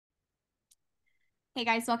Hey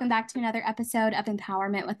guys, welcome back to another episode of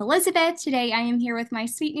Empowerment with Elizabeth. Today I am here with my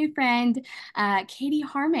sweet new friend, Katie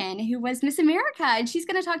Harman, who was Miss America, and she's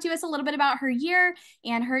going to talk to us a little bit about her year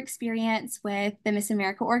and her experience with the Miss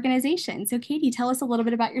America organization. So, Katie, tell us a little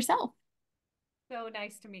bit about yourself. So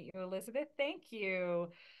nice to meet you, Elizabeth. Thank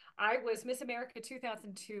you. I was Miss America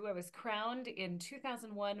 2002. I was crowned in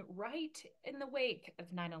 2001, right in the wake of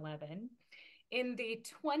 9/11. In the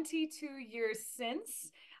 22 years since,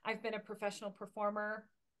 I've been a professional performer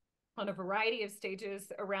on a variety of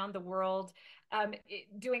stages around the world,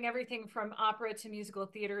 doing everything from opera to musical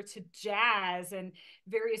theater to jazz and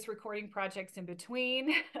various recording projects in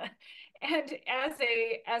between. And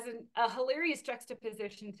a hilarious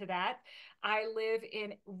juxtaposition to that, I live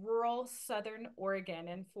in rural Southern Oregon,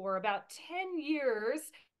 and for about 10 years,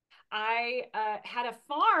 I had a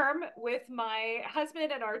farm with my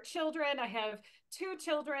husband and our children. I have two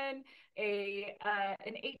children, a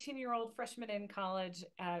an 18-year-old freshman in college,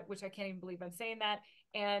 which I can't even believe I'm saying that,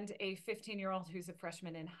 and a 15-year-old who's a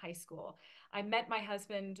freshman in high school. I met my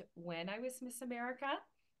husband when I was Miss America,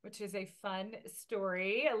 which is a fun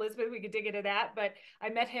story. Elizabeth, we could dig into that, but I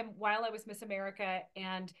met him while I was Miss America,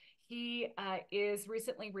 and he is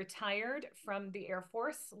recently retired from the Air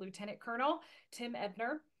Force, Lieutenant Colonel Tim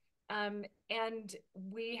Ebner. And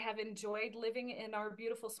we have enjoyed living in our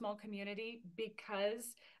beautiful small community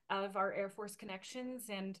because of our Air Force connections.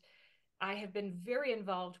 And I have been very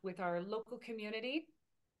involved with our local community.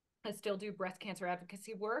 I still do breast cancer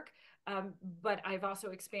advocacy work, but I've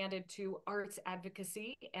also expanded to arts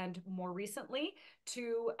advocacy and more recently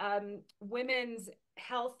to women's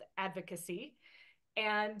health advocacy.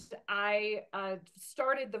 And I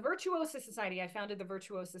started the Virtuosa Society. I founded the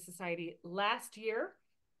Virtuosa Society last year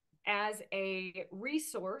as a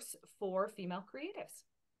resource for female creatives.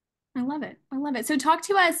 I love it. I love it. So, talk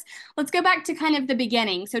to us. Let's go back to kind of the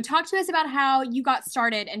beginning. So, talk to us about how you got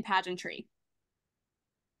started in pageantry.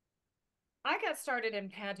 I got started in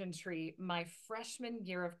pageantry my freshman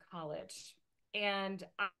year of college. And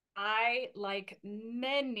like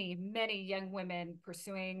many young women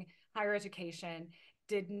pursuing higher education,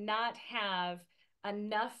 did not have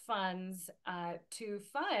enough funds to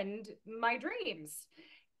fund my dreams.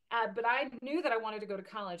 But I knew that I wanted to go to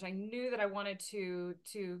college. I knew that I wanted to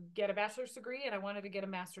get a bachelor's degree and I wanted to get a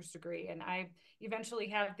master's degree. And I eventually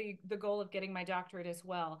had the goal of getting my doctorate as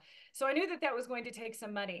well. So I knew that that was going to take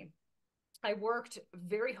some money. I worked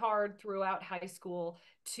very hard throughout high school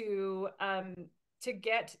to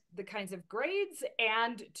get the kinds of grades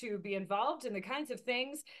and to be involved in the kinds of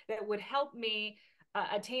things that would help me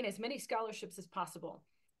attain as many scholarships as possible.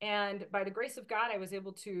 And by the grace of God, I was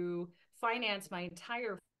able to finance my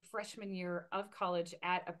entire freshman year of college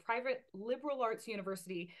at a private liberal arts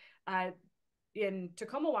university in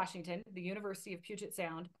Tacoma, Washington, the University of Puget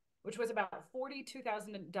Sound, which was about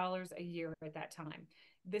 $42,000 a year at that time.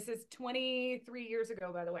 This is 23 years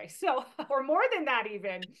ago, by the way. So, or more than that,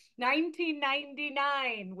 even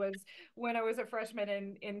 1999 was when I was a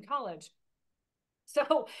freshman in college.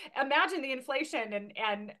 So imagine the inflation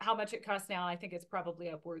and how much it costs now. I think it's probably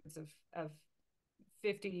upwards of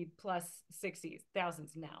 50 plus 60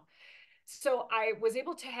 thousands now. So I was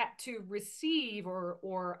able to receive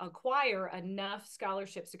or acquire enough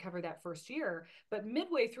scholarships to cover that first year. But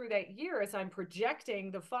midway through that year, as I'm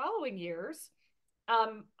projecting the following years,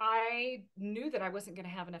 I knew that I wasn't going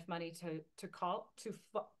to have enough money to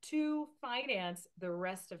finance the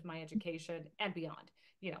rest of my education and beyond.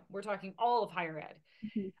 You know, we're talking all of higher ed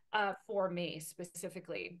Mhm. for me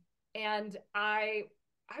specifically, and I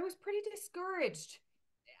was pretty discouraged.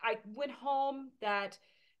 I went home that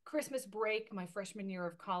Christmas break, my freshman year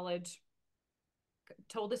of college,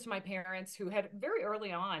 told this to my parents, who had very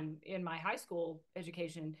early on in my high school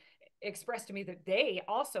education expressed to me that they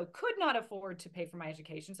also could not afford to pay for my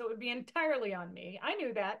education. So it would be entirely on me. I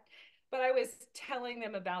knew that, but I was telling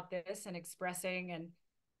them about this and expressing, and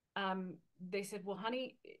they said, "Well,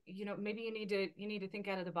 honey, you know, maybe you need to think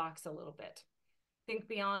out of the box a little bit. Think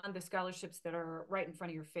beyond the scholarships that are right in front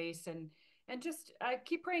of your face, and just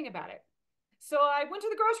keep praying about it." So I went to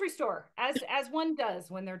the grocery store, as one does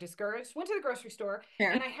when they're discouraged. Went to the grocery store,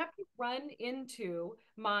 and Fair. I happened to run into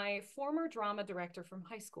my former drama director from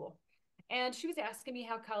high school. And she was asking me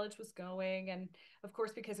how college was going. And of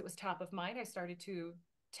course, because it was top of mind, I started to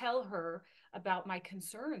tell her about my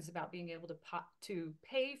concerns about being able to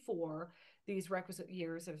pay for these requisite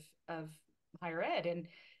years of higher ed. And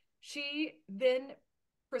she then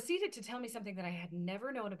proceeded to tell me something that I had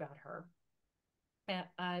never known about her.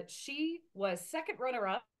 She was second runner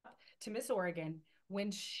up to Miss Oregon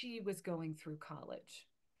when she was going through college.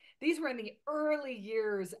 These were in the early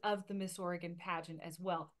years of the Miss Oregon pageant as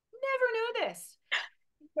well. Never knew this.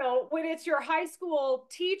 when it's your high school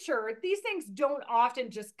teacher, these things don't often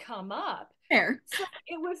just come up. Fair. So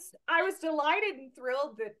I was delighted and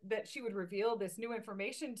thrilled that she would reveal this new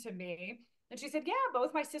information to me. And she said, yeah,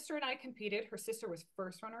 both my sister and I competed. Her sister was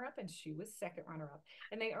first runner up and she was second runner up.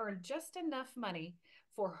 And they earned just enough money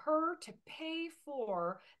for her to pay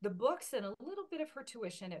for the books and a little bit of her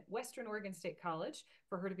tuition at Western Oregon State College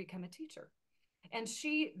for her to become a teacher. And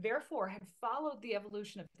she therefore had followed the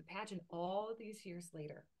evolution of the pageant all these years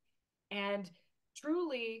later and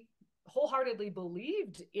truly wholeheartedly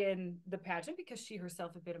believed in the pageant because she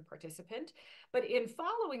herself had been a participant. But in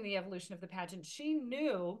following the evolution of the pageant, she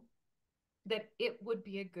knew that it would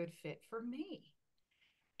be a good fit for me.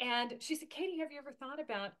 And she said, Katie, have you ever thought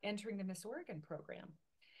about entering the Miss Oregon program?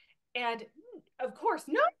 And of course,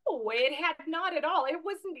 no, it had not at all. It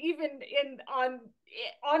wasn't even in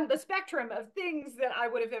on the spectrum of things that I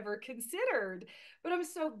would have ever considered. But I'm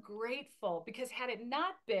so grateful because had it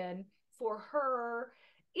not been for her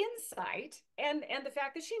insight and the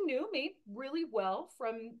fact that she knew me really well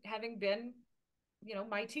from having been,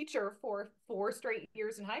 my teacher for 4 straight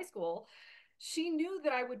years in high school, she knew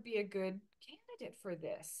that I would be a good candidate for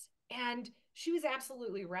this. And she was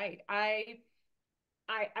absolutely right. I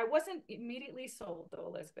wasn't immediately sold though,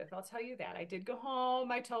 Elizabeth. I'll tell you that. I did go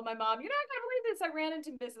home. I told my mom, you're not gonna believe this. I ran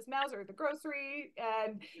into Mrs. Mauser at the grocery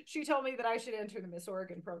and she told me that I should enter the Miss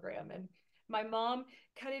Oregon program. And my mom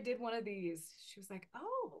kind of did one of these. She was like,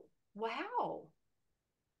 oh, wow.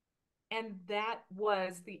 And that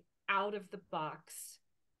was the out of the box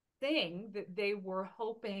thing that they were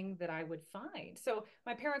hoping that I would find. So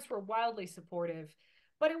my parents were wildly supportive,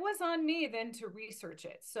 but it was on me then to research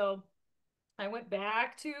it. So I went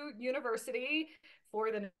back to university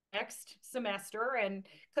for the next semester and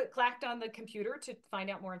clacked on the computer to find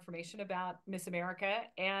out more information about Miss America.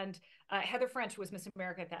 And Heather French was Miss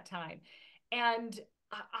America at that time. And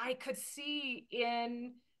I could see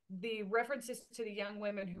in the references to the young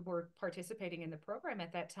women who were participating in the program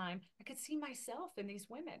at that time, I could see myself in these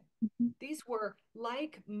women. These were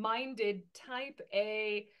like minded type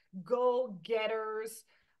A go getters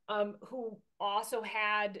who also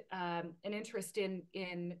had an interest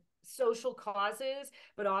in social causes,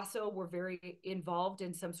 but also were very involved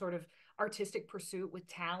in some sort of artistic pursuit with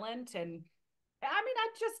talent. And I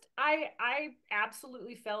mean, I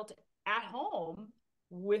absolutely felt at home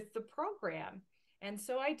with the program. And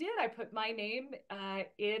so I did. I put my name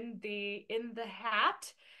in the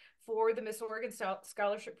hat for the Miss Oregon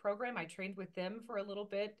Scholarship Program. I trained with them for a little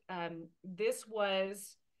bit. This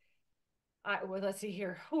was well, let's see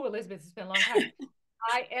here. Oh, Elizabeth, it's been a long time.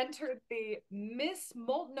 I entered the Miss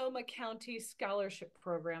Multnomah County Scholarship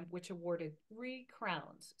Program, which awarded 3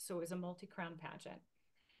 crowns. So it was a multi-crown pageant.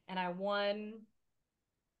 And I won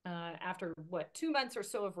after 2 months or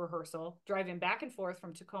so of rehearsal, driving back and forth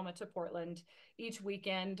from Tacoma to Portland each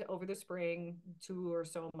weekend over the spring, 2 or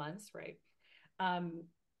so months, right? Um,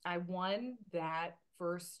 I won that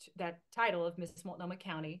title of Miss Multnomah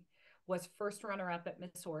County, was first runner up at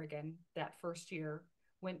Miss Oregon that first year,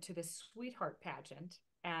 went to the Sweetheart pageant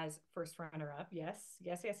as first runner up. Yes,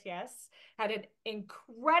 yes, yes, yes. Had an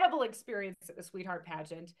incredible experience at the Sweetheart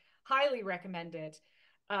pageant. Highly recommend it.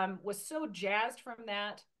 Was so jazzed from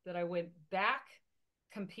that I went back,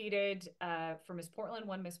 competed for Miss Portland,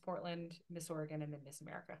 won Miss Portland, Miss Oregon, and then Miss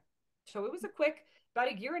America. So it was a quick,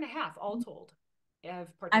 about a year and a half all told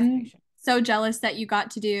of I'm participation. so jealous that you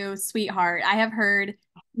got to do Sweetheart. I have heard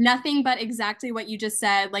nothing but exactly what you just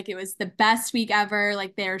said. Like it was the best week ever.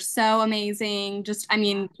 Like they're so amazing. Just, I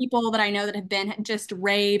mean, people that I know that have been just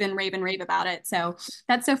rave and rave and rave about it. So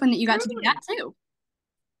that's so fun that you got to do that Truly. too.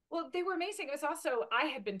 Well, they were amazing. It was also, I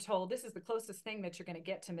had been told this is the closest thing that you're going to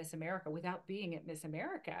get to Miss America without being at Miss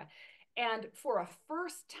America. And for a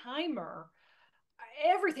first timer,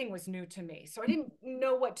 everything was new to me. So I didn't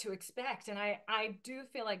know what to expect. And I do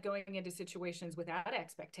feel like going into situations without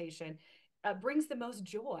expectation brings the most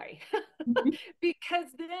joy because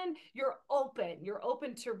then you're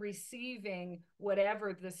open to receiving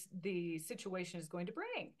whatever the situation is going to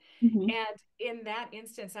bring. Mm-hmm. And in that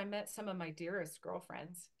instance, I met some of my dearest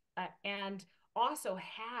girlfriends and also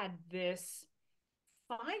had this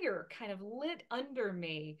fire kind of lit under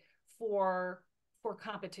me for for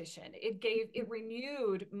competition. It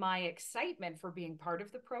renewed my excitement for being part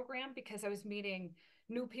of the program because I was meeting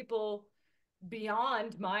new people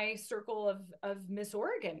beyond my circle of Miss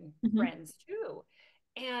Oregon Mm-hmm. friends too.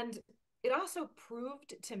 And it also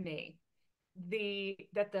proved to me the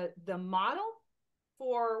model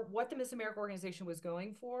for what the Miss America organization was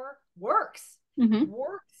going for works. Hmm.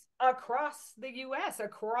 works across the US,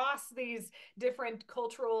 across these different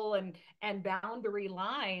cultural and boundary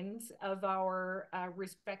lines of our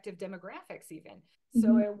respective demographics, even. So,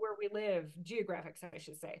 Hmm. where we live, geographics, I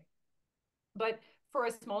should say. But for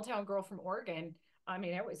a small town girl from Oregon, I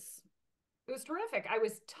mean, it was terrific. I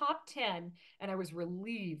was top 10 and I was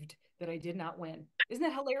relieved that I did not win. Isn't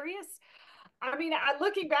that hilarious? I mean,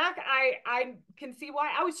 looking back, I can see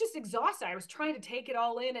why. I was just exhausted. I was trying to take it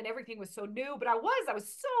all in and everything was so new, but I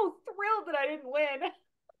was so thrilled that I didn't win.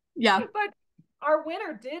 Yeah. But our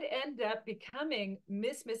winner did end up becoming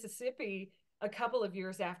Miss Mississippi a couple of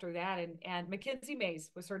years after that, and Mackenzie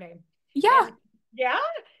Mays was her name. Yeah. And yeah,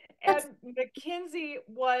 That's, and Mackenzie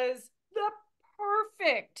was the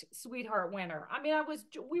perfect sweetheart winner. I mean,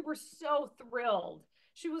 we were so thrilled.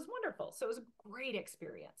 She was wonderful. So it was a great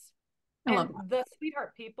experience. I love And that. the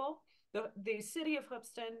sweetheart people, the city of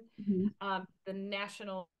Hoopston, Mhm. the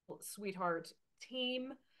national sweetheart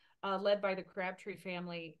team, led by the Crabtree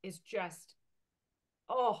family, is just,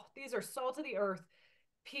 oh, these are salt of the earth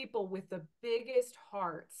people with the biggest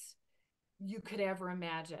hearts you could ever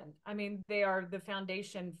imagine. I mean, they are the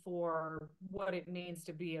foundation for what it means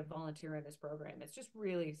to be a volunteer in this program. It's just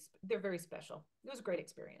really, they're very special. It was a great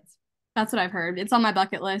experience. That's what I've heard. It's on my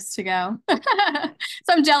bucket list to go.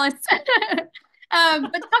 So I'm jealous.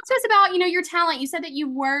 But talk to us about, your talent. You said that you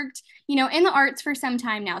worked, in the arts for some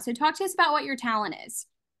time now. So talk to us about what your talent is.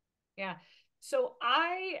 Yeah. So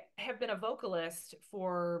I have been a vocalist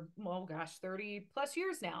for, oh gosh, 30 plus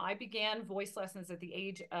years now. I began voice lessons at the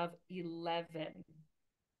age of 11.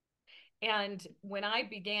 And when I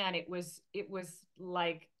began, it was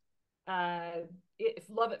like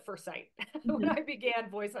love at first sight. When Mhm. I began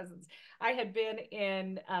voice lessons, I had been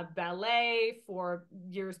in ballet for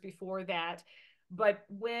years before that, but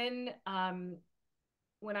when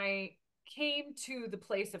I came to the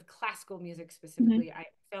place of classical music Mhm. specifically, I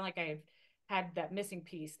felt like I had that missing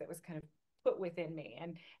piece that was kind of put within me.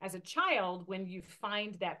 And as a child, when you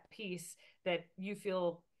find that piece that you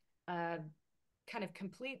feel uh, kind of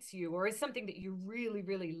completes you or is something that you really,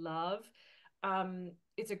 really love,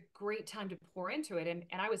 it's a great time to pour into it.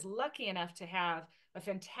 And I was lucky enough to have a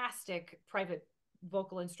fantastic private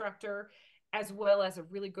vocal instructor, as well as a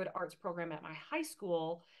really good arts program at my high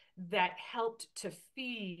school that helped to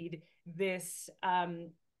feed this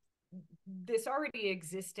already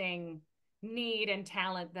existing need and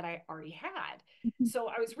talent that I already had. Mhm. So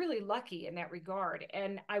I was really lucky in that regard,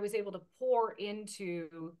 and I was able to pour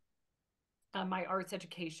into my arts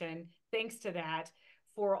education thanks to that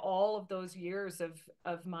for all of those years of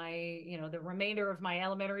my, the remainder of my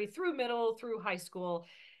elementary through middle through high school,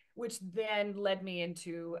 which then led me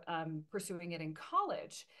into pursuing it in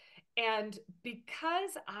college. And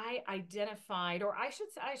because I identified, or I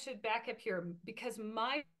should back up here, because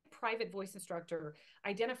my private voice instructor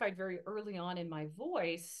identified very early on in my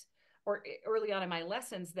voice, or early on in my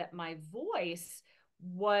lessons, that my voice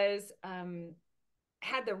was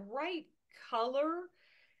had the right color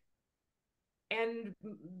and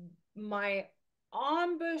my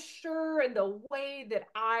embouchure and the way that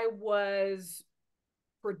I was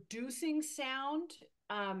producing sound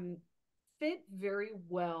um, fit very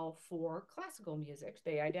well for classical music.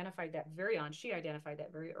 They identified that very on. She identified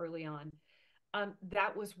that very early on.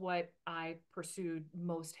 That was what I pursued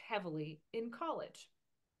most heavily in college.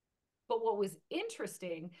 But what was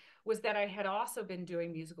interesting was that I had also been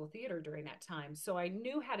doing musical theater during that time. So I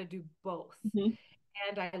knew how to do both. Mhm.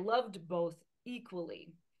 And I loved both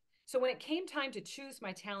equally. So when it came time to choose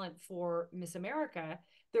my talent for Miss America,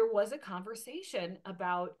 there was a conversation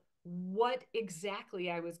about what exactly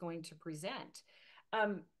I was going to present.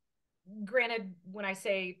 Um, Granted, when I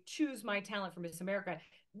say choose my talent for Miss America,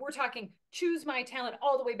 we're talking choose my talent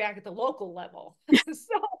all the way back at the local level.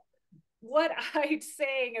 So what I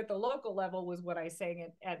sang at the local level was what I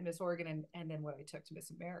sang at Miss Oregon, and then what I took to Miss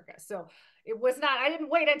America. So it was not, I didn't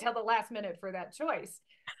wait until the last minute for that choice.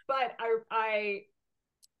 But I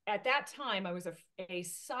at that time, I was a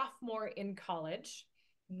sophomore in college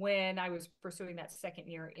when I was pursuing that second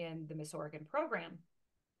year in the Miss Oregon program.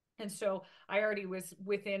 And so I already was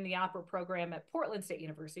within the opera program at Portland State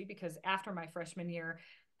University because after my freshman year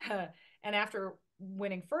and after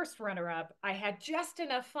winning first runner up, I had just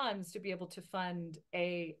enough funds to be able to fund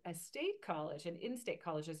a state college, an in state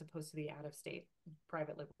college, as opposed to the out of state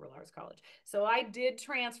private liberal arts college. So I did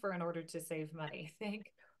transfer in order to save money.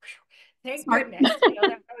 Thank Smart. goodness.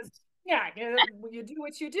 That was, yeah, you do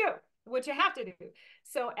what you do, what you have to do.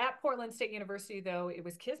 So at Portland State University, though, it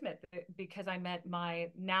was kismet because I met my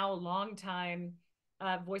now longtime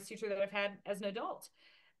voice teacher that I've had as an adult.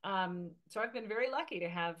 So I've been very lucky to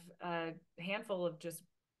have a handful of just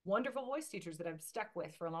wonderful voice teachers that I've stuck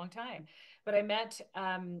with for a long time. But I met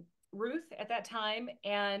Ruth at that time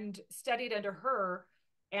and studied under her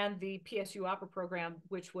and the PSU opera program,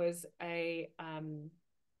 which was a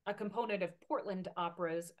component of Portland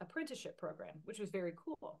Opera's apprenticeship program, which was very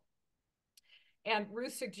cool. And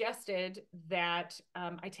Ruth suggested that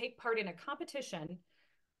I take part in a competition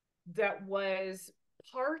that was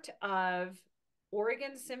part of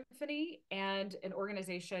Oregon Symphony and an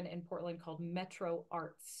organization in Portland called Metro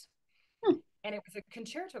Arts. Hmm. And it was a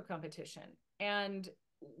concerto competition. And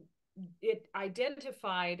it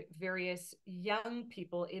identified various young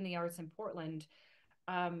people in the arts in Portland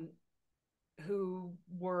um, who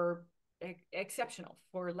were exceptional,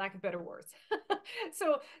 for lack of better words.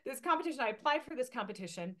 So this competition, I applied for this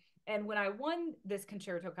competition, and when I won this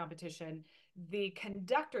concerto competition, the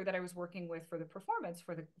conductor that I was working with for the performance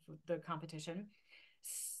for the competition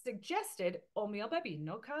suggested O mio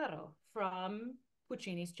babino caro from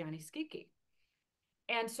Puccini's Gianni Schicchi.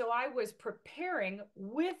 And so I was preparing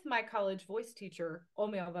with my college voice teacher, O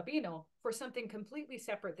mio babino, for something completely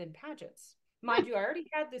separate than pageants. Hmm. Mind you, I already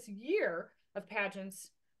had this year of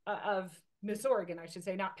pageants, of Miss Oregon, I should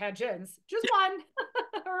say, not pageants, just one,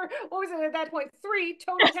 or what was it at that point? 3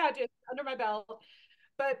 total pageants under my belt.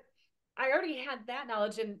 But I already had that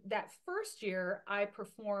knowledge. And that first year, I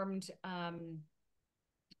performed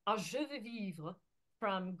 "A Je veux vivre"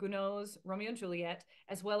 from Gounod's Romeo and Juliet,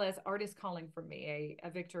 as well as "Art is Calling for Me," a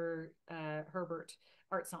Victor Herbert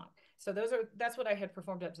art song. So that's what I had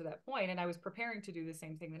performed up to that point, and I was preparing to do the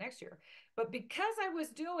same thing the next year. But because I was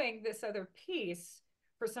doing this other piece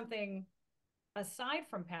for something aside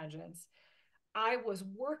from pageants, I was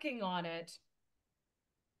working on it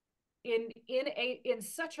in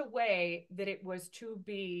such a way that it was to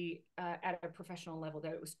be at a professional level,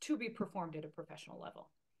 that it was to be performed at a professional level.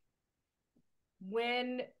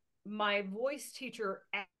 When my voice teacher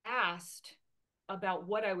asked about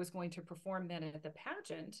what I was going to perform then at the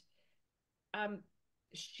pageant, um,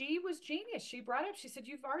 she was genius. She brought up, she said,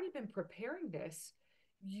 "You've already been preparing this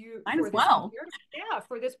Might for as this well. concerto, yeah,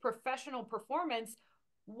 for this professional performance.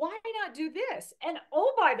 Why not do this?" And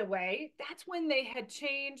oh, by the way, that's when they had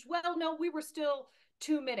changed. Well, no, we were still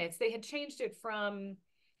 2 minutes. They had changed it from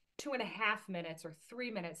 2.5 minutes or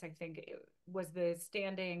 3 minutes, I think it was the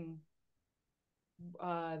standing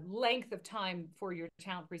length of time for your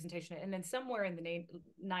talent presentation. And then somewhere in the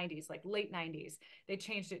 90s, like late 90s, they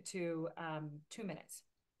changed it to 2 minutes.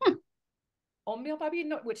 Hmm. Oh, mio baby,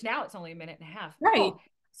 no, which now it's only a minute and a half. Right. Oh,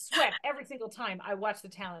 sweat every single time I watch the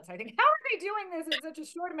talents. I think, how are they doing this in such a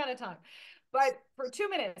short amount of time? But for 2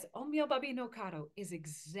 minutes, "O mio babino caro" is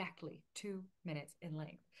exactly 2 minutes in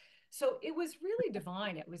length. So it was really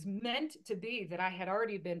divine. It was meant to be that I had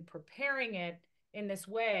already been preparing it in this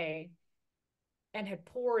way and had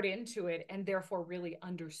poured into it, and therefore really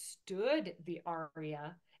understood the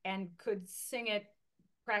aria and could sing it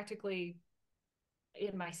practically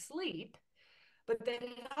in my sleep, but then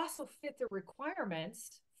it also fit the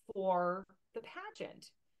requirements for the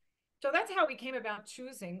pageant. So that's how we came about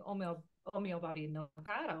choosing "O mio babino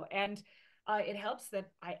caro," and it helps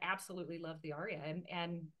that I absolutely love the aria,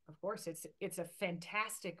 and of course it's a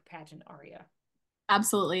fantastic pageant aria.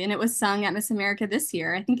 Absolutely. And it was sung at Miss America this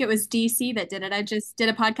year. I think it was DC that did it. I just did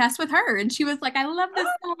a podcast with her and she was like, I love this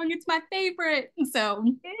Oh, song. It's my favorite. And so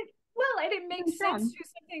well, and it makes really sense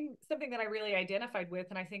strong. to something that I really identified with,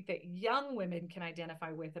 and I think that young women can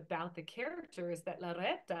identify with about the character is that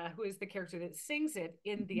Loretta, who is the character that sings it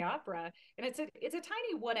in the opera, and it's a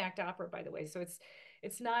tiny 1 act opera, by the way. So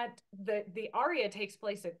it's not the aria takes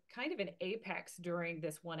place at kind of an apex during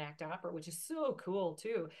this 1 act opera, which is so cool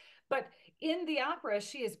too. But in the opera,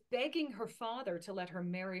 she is begging her father to let her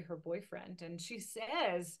marry her boyfriend, and she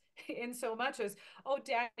says in so much as, "Oh,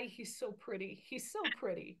 daddy, he's so pretty. He's so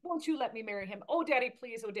pretty. Won't you let me marry him? Oh, daddy,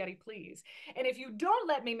 please. Oh, daddy, please. And if you don't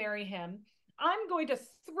let me marry him, I'm going to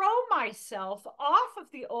throw myself off of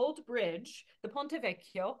the old bridge, the Ponte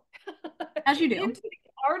Vecchio, As you do. into the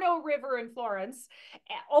Arno River in Florence.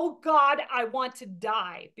 Oh, God, I want to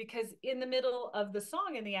die." Because in the middle of the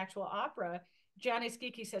song in the actual opera, Gianni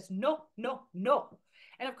Schicchi says, "No, no, no."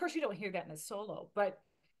 And of course, you don't hear that in the solo, but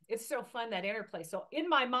it's so fun, that interplay. So in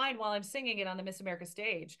my mind, while I'm singing it on the Miss America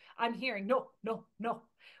stage, I'm hearing "no, no, no,"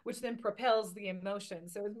 which then propels the emotion.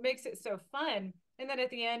 So it makes it so fun. And then at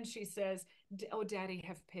the end, she says, "Oh, daddy,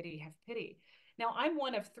 have pity, have pity." Now, I'm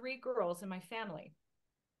one of 3 girls in my family.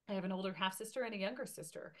 I have an older half sister and a younger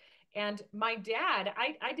sister. And my dad,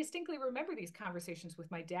 I distinctly remember these conversations with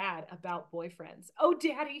my dad about boyfriends. Oh,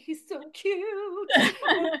 daddy, he's so cute.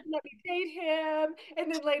 Oh, let me date him.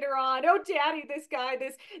 And then later on, oh, daddy, this guy,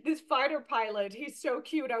 this fighter pilot, he's so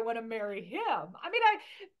cute. I want to marry him. I mean, I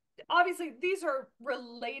obviously these are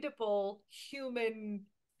relatable human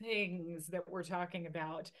things that we're talking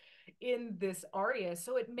about in this aria.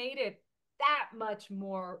 So it made it that much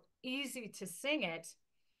more easy to sing it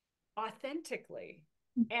authentically.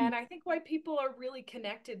 And I think why people are really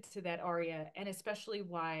connected to that aria, and especially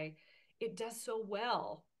why it does so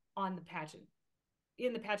well on the pageant,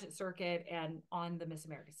 in the pageant circuit and on the Miss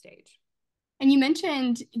America stage. And you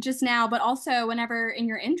mentioned just now, but also whenever in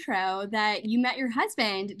your intro, that you met your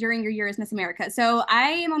husband during your year as Miss America. So I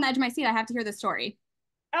am on the edge of my seat. I have to hear this story.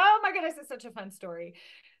 Oh my goodness, it's such a fun story.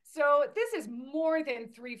 So this is more than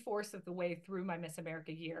three-fourths of the way through my Miss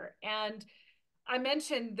America year. And I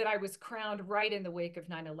mentioned that I was crowned right in the wake of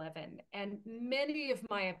 9/11, and many of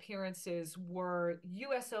my appearances were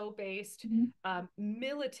USO based, Mm-hmm.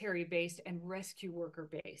 military based, and rescue worker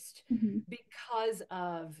based Mm-hmm. because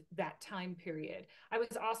of that time period. I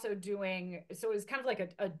was also doing, so it was kind of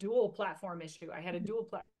like a dual platform issue. I had a dual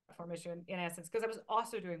platform issue in essence, because I was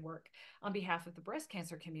also doing work on behalf of the breast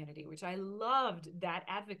cancer community, which I loved that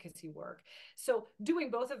advocacy work. So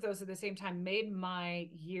doing both of those at the same time made my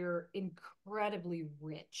year incredibly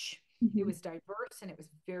rich. It Mm-hmm. was diverse and it was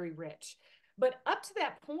very rich. But up to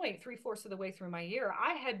that point, three-fourths of the way through my year,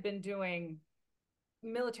 I had been doing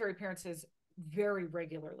military appearances very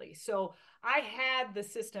regularly. So I had the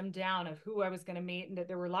system down of who I was going to meet, and that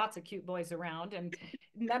there were lots of cute boys around, and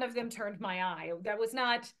none of them turned my eye.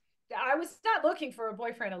 I was not looking for a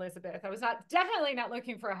boyfriend, Elizabeth. I was not definitely not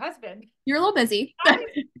looking for a husband. You're a little busy. I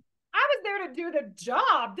was I was there to do the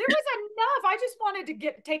job. There was enough. I just wanted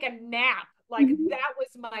to take a nap. Like Mhm. that was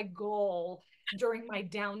my goal during my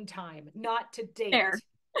downtime, not to Fair.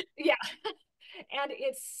 date. Yeah. And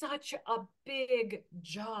it's such a big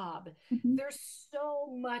job. Mhm. There's so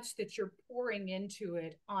much that you're pouring into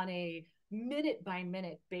it on a minute by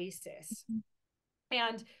minute basis.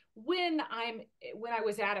 And when I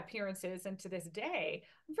was at appearances and to this day,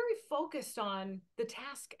 I'm very focused on the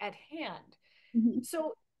task at hand. Mhm.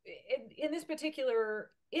 So in this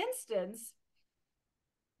particular instance,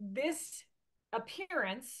 this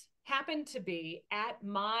appearance happened to be at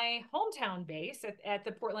my hometown base at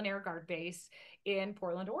the Portland Air Guard base in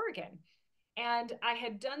Portland, Oregon. And I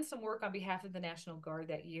had done some work on behalf of the National Guard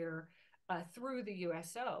that year through the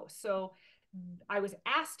USO. So I was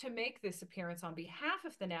asked to make this appearance on behalf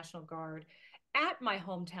of the National Guard at my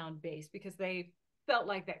hometown base because they felt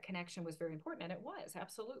like that connection was very important. And it was,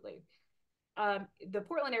 absolutely. The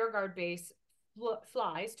Portland Air Guard base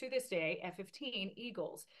flies to this day F-15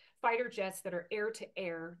 Eagles, fighter jets that are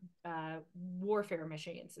air-to-air warfare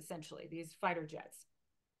machines, essentially, these fighter jets.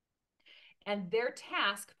 And their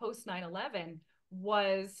task post 9/11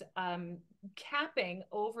 was capping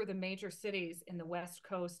over the major cities in the West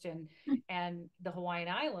Coast and the Hawaiian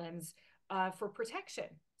Islands for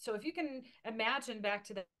protection. So if you can imagine back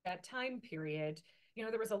to that time period, you know,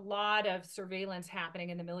 there was a lot of surveillance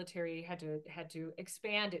happening, and the military had to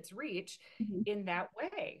expand its reach Mhm. in that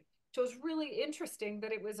way. So it was really interesting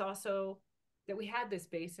that it was also that we had this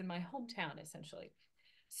base in my hometown, essentially.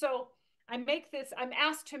 So I'm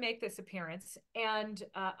asked to make this appearance, and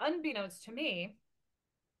unbeknownst to me,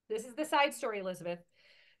 this is the side story, Elizabeth.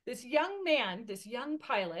 This young man, this young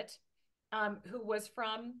pilot, who was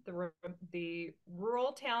from the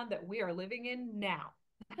rural town that we are living in now.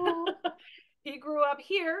 Oh. He grew up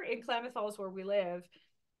here in Klamath Falls, where we live,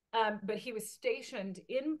 but he was stationed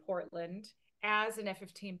in Portland as an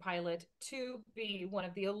F-15 pilot to be one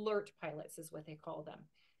of the alert pilots, is what they call them.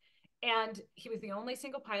 And he was the only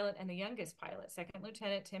single pilot and the youngest pilot, Second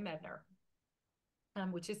Lieutenant Tim Ebner,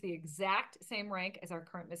 which is the exact same rank as our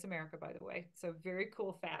current Miss America, by the way. So very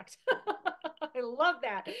cool fact. I love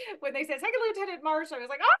that. When they said Second Lieutenant Marsh, I was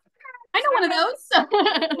like, oh, I know one of so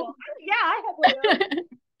those. cool. Yeah, I have one of those.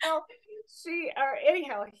 Well,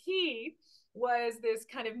 anyhow, he was this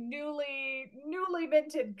kind of newly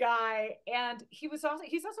minted guy, and he's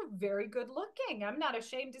also very good looking. I'm not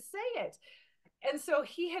ashamed to say it. And so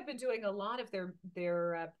he had been doing a lot of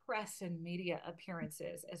their press and media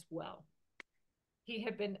appearances as well. He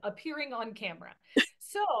had been appearing on camera.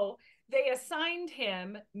 So they assigned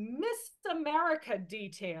him Miss America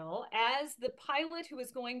detail as the pilot who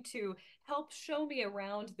was going to help show me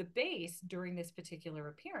around the base during this particular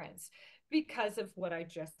appearance because of what I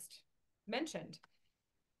just mentioned.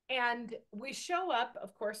 And we show up,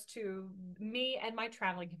 of course, to me and my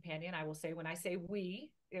traveling companion. I will say, when I say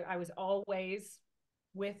we, I was always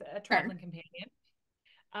with a Sure. traveling companion.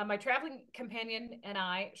 My traveling companion and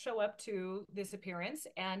I show up to this appearance,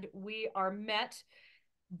 and we are met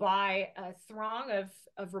by a throng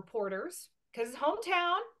of reporters because it's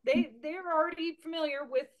hometown. They're already familiar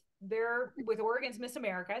with Oregon's Miss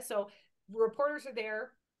America, so reporters are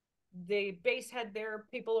there. The base had their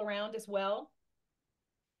people around as well,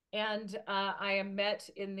 and I am met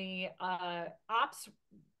in the ops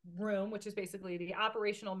room, which is basically the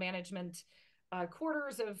operational management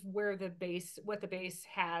quarters of what the base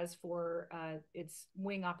has for its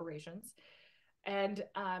wing operations. And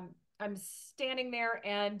I'm standing there,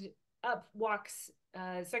 and up walks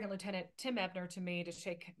Second Lieutenant Tim Ebner to me to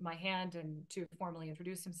shake my hand and to formally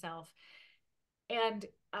introduce himself. And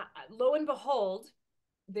lo and behold,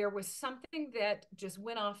 there was something that just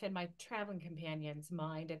went off in my traveling companion's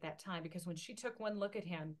mind at that time, because when she took one look at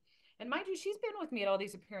him, and mind you, she's been with me at all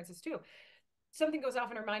these appearances too, something goes off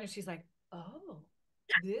in her mind, and she's like, oh,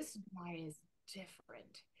 this guy is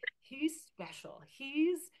different. He's special.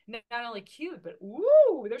 He's not only cute, but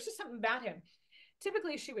ooh, there's just something about him.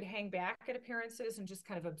 Typically, she would hang back at appearances and just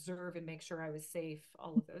kind of observe and make sure I was safe,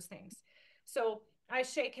 all of those things. So I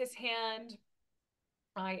shake his hand.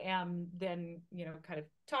 I am then, kind of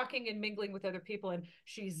talking and mingling with other people, and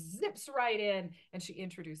she zips right in and she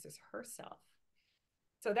introduces herself.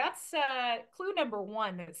 So that's clue number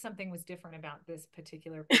one, that something was different about this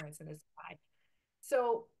particular appearance in this guy.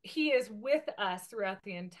 So he is with us throughout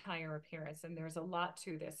the entire appearance, and there's a lot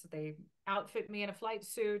to this. They outfit me in a flight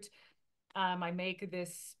suit. I make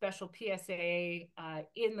this special PSA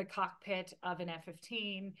in the cockpit of an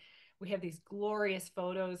F-15. We have these glorious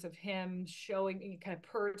photos of him showing, kind of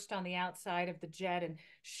perched on the outside of the jet and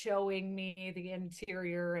showing me the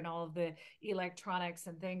interior and all of the electronics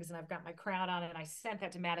and things. And I've got my crown on, and I sent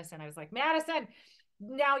that to Madison. I was like, Madison,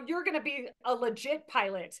 now you're going to be a legit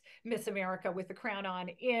pilot, Miss America, with the crown on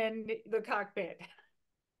in the cockpit.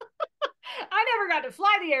 I never got to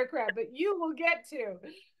fly the aircraft, but you will get to.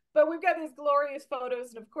 But we've got these glorious photos,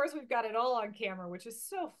 and of course we've got it all on camera, which is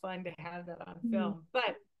so fun to have that on film.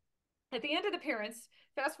 But at the end of the appearance,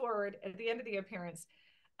 fast forward, at the end of the appearance,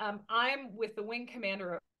 I'm with the wing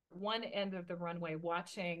commander at one end of the runway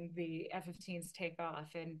watching the F-15s take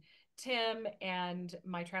off, and Tim and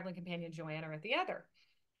my traveling companion Joanne are at the other.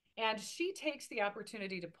 And she takes the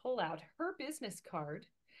opportunity to pull out her business card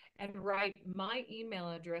and write my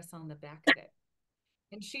email address on the back of it.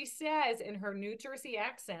 And she says in her New Jersey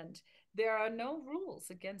accent, there are no rules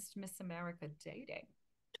against Miss America dating.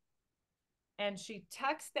 And she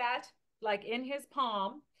tucks that like in his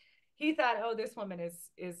palm. He thought, oh, this woman is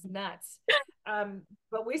nuts.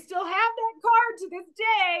 But we still have that card to this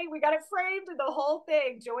day. We got it framed and the whole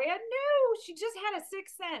thing. Joanne knew. She just had a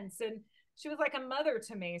sixth sense, and she was like a mother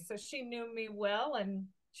to me. So she knew me well, and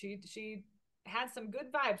she had some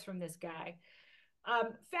good vibes from this guy.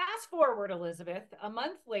 Fast forward, Elizabeth, a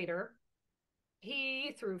month later,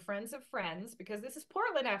 he, through friends of friends, because this is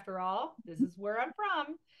Portland after all, this is where I'm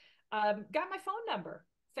from, got my phone number,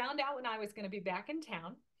 found out when I was going to be back in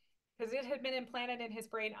town, because it had been implanted in his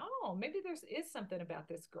brain. Oh, maybe there is something about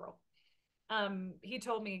this girl. He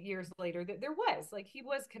told me years later that there was, like, he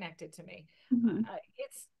was connected to me.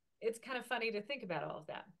 It's kind of funny to think about all of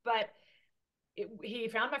that, but he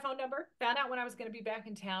found my phone number, found out when I was going to be back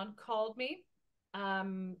in town, called me.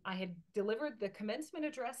 I had delivered the commencement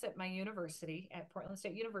address at my university, at Portland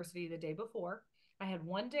State University, the day before. I had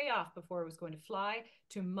one day off before I was going to fly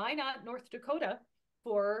to Minot, North Dakota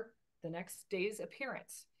for the next day's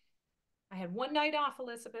appearance. I had one night off,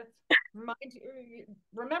 Elizabeth.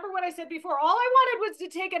 Remember what I said before? All I wanted was to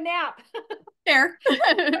take a nap. Fair.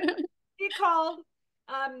 He called.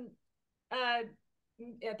 At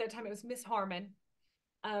that time, it was Miss Harman.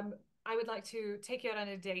 I would like to take you out on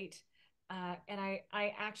a date. And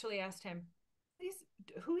I actually asked him, please,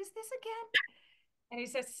 who is this again? And he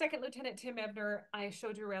says, Second Lieutenant Tim Ebner, I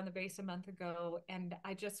showed you around the base a month ago, and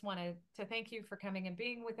I just wanted to thank you for coming and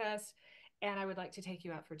being with us, and I would like to take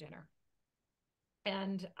you out for dinner.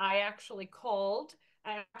 And I actually called.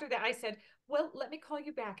 After that, I said, well, let me call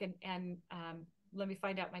you back and let me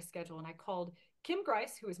find out my schedule. And I called Kim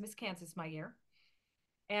Grice, who was Miss Kansas my year,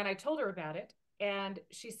 and I told her about it. And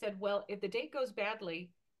she said, well, if the date goes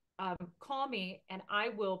badly, call me and I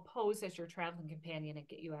will pose as your traveling companion and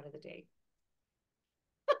get you out of the date.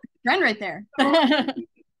 Run right there. So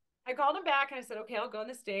I called him back and I said, okay, I'll go on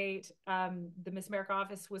this date. The Miss America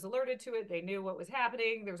office was alerted to it. They knew what was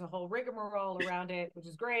happening. There's a whole rigmarole around it, which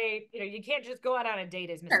is great. You can't just go out on a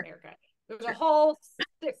date as Miss America. There's a whole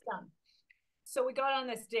system. So we got on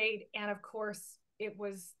this date, and of course, it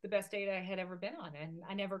was the best date I had ever been on. And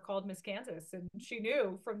I never called Miss Kansas. And she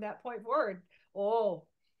knew from that point forward, oh,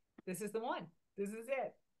 this is the one. This is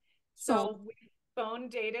it. So, So we phone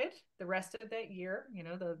dated the rest of that year,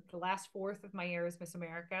 the last fourth of my year as Miss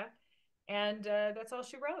America. And that's all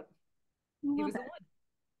she wrote. I He love was it. the one.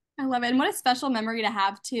 I love it. And what a special memory to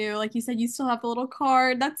have too. Like you said, you still have the little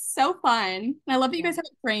card. That's so fun. And I love that you Yeah. guys have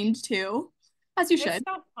it framed too, as you It's should.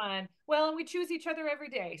 so fun. Well, and we choose each other every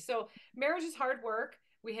day. So marriage is hard work.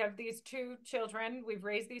 We have these two children. We've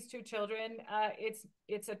raised these two children.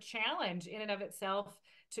 It's a challenge in and of itself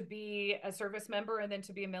to be a service member and then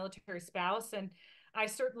to be a military spouse. And I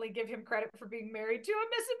certainly give him credit for being married to a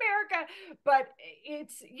Miss America. But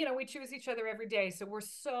we choose each other every day. So we're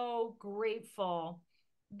so grateful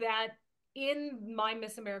that in my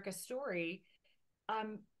Miss America story,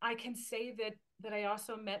 I can say that I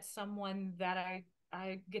also met someone that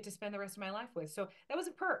I get to spend the rest of my life with. So that was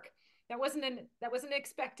a perk. That wasn't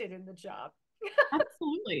expected in the job,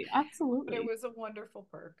 Absolutely. but it Absolutely. was a wonderful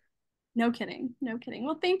perk. No kidding. No kidding.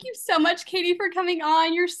 Well, thank you so much, Katie, for coming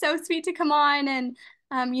on. You're so sweet to come on and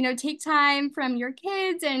take time from your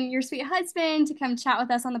kids and your sweet husband to come chat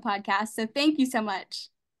with us on the podcast. So thank you so much.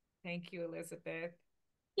 Thank you, Elizabeth.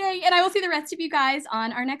 Yay. And I will see the rest of you guys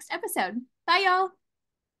on our next episode. Bye, y'all.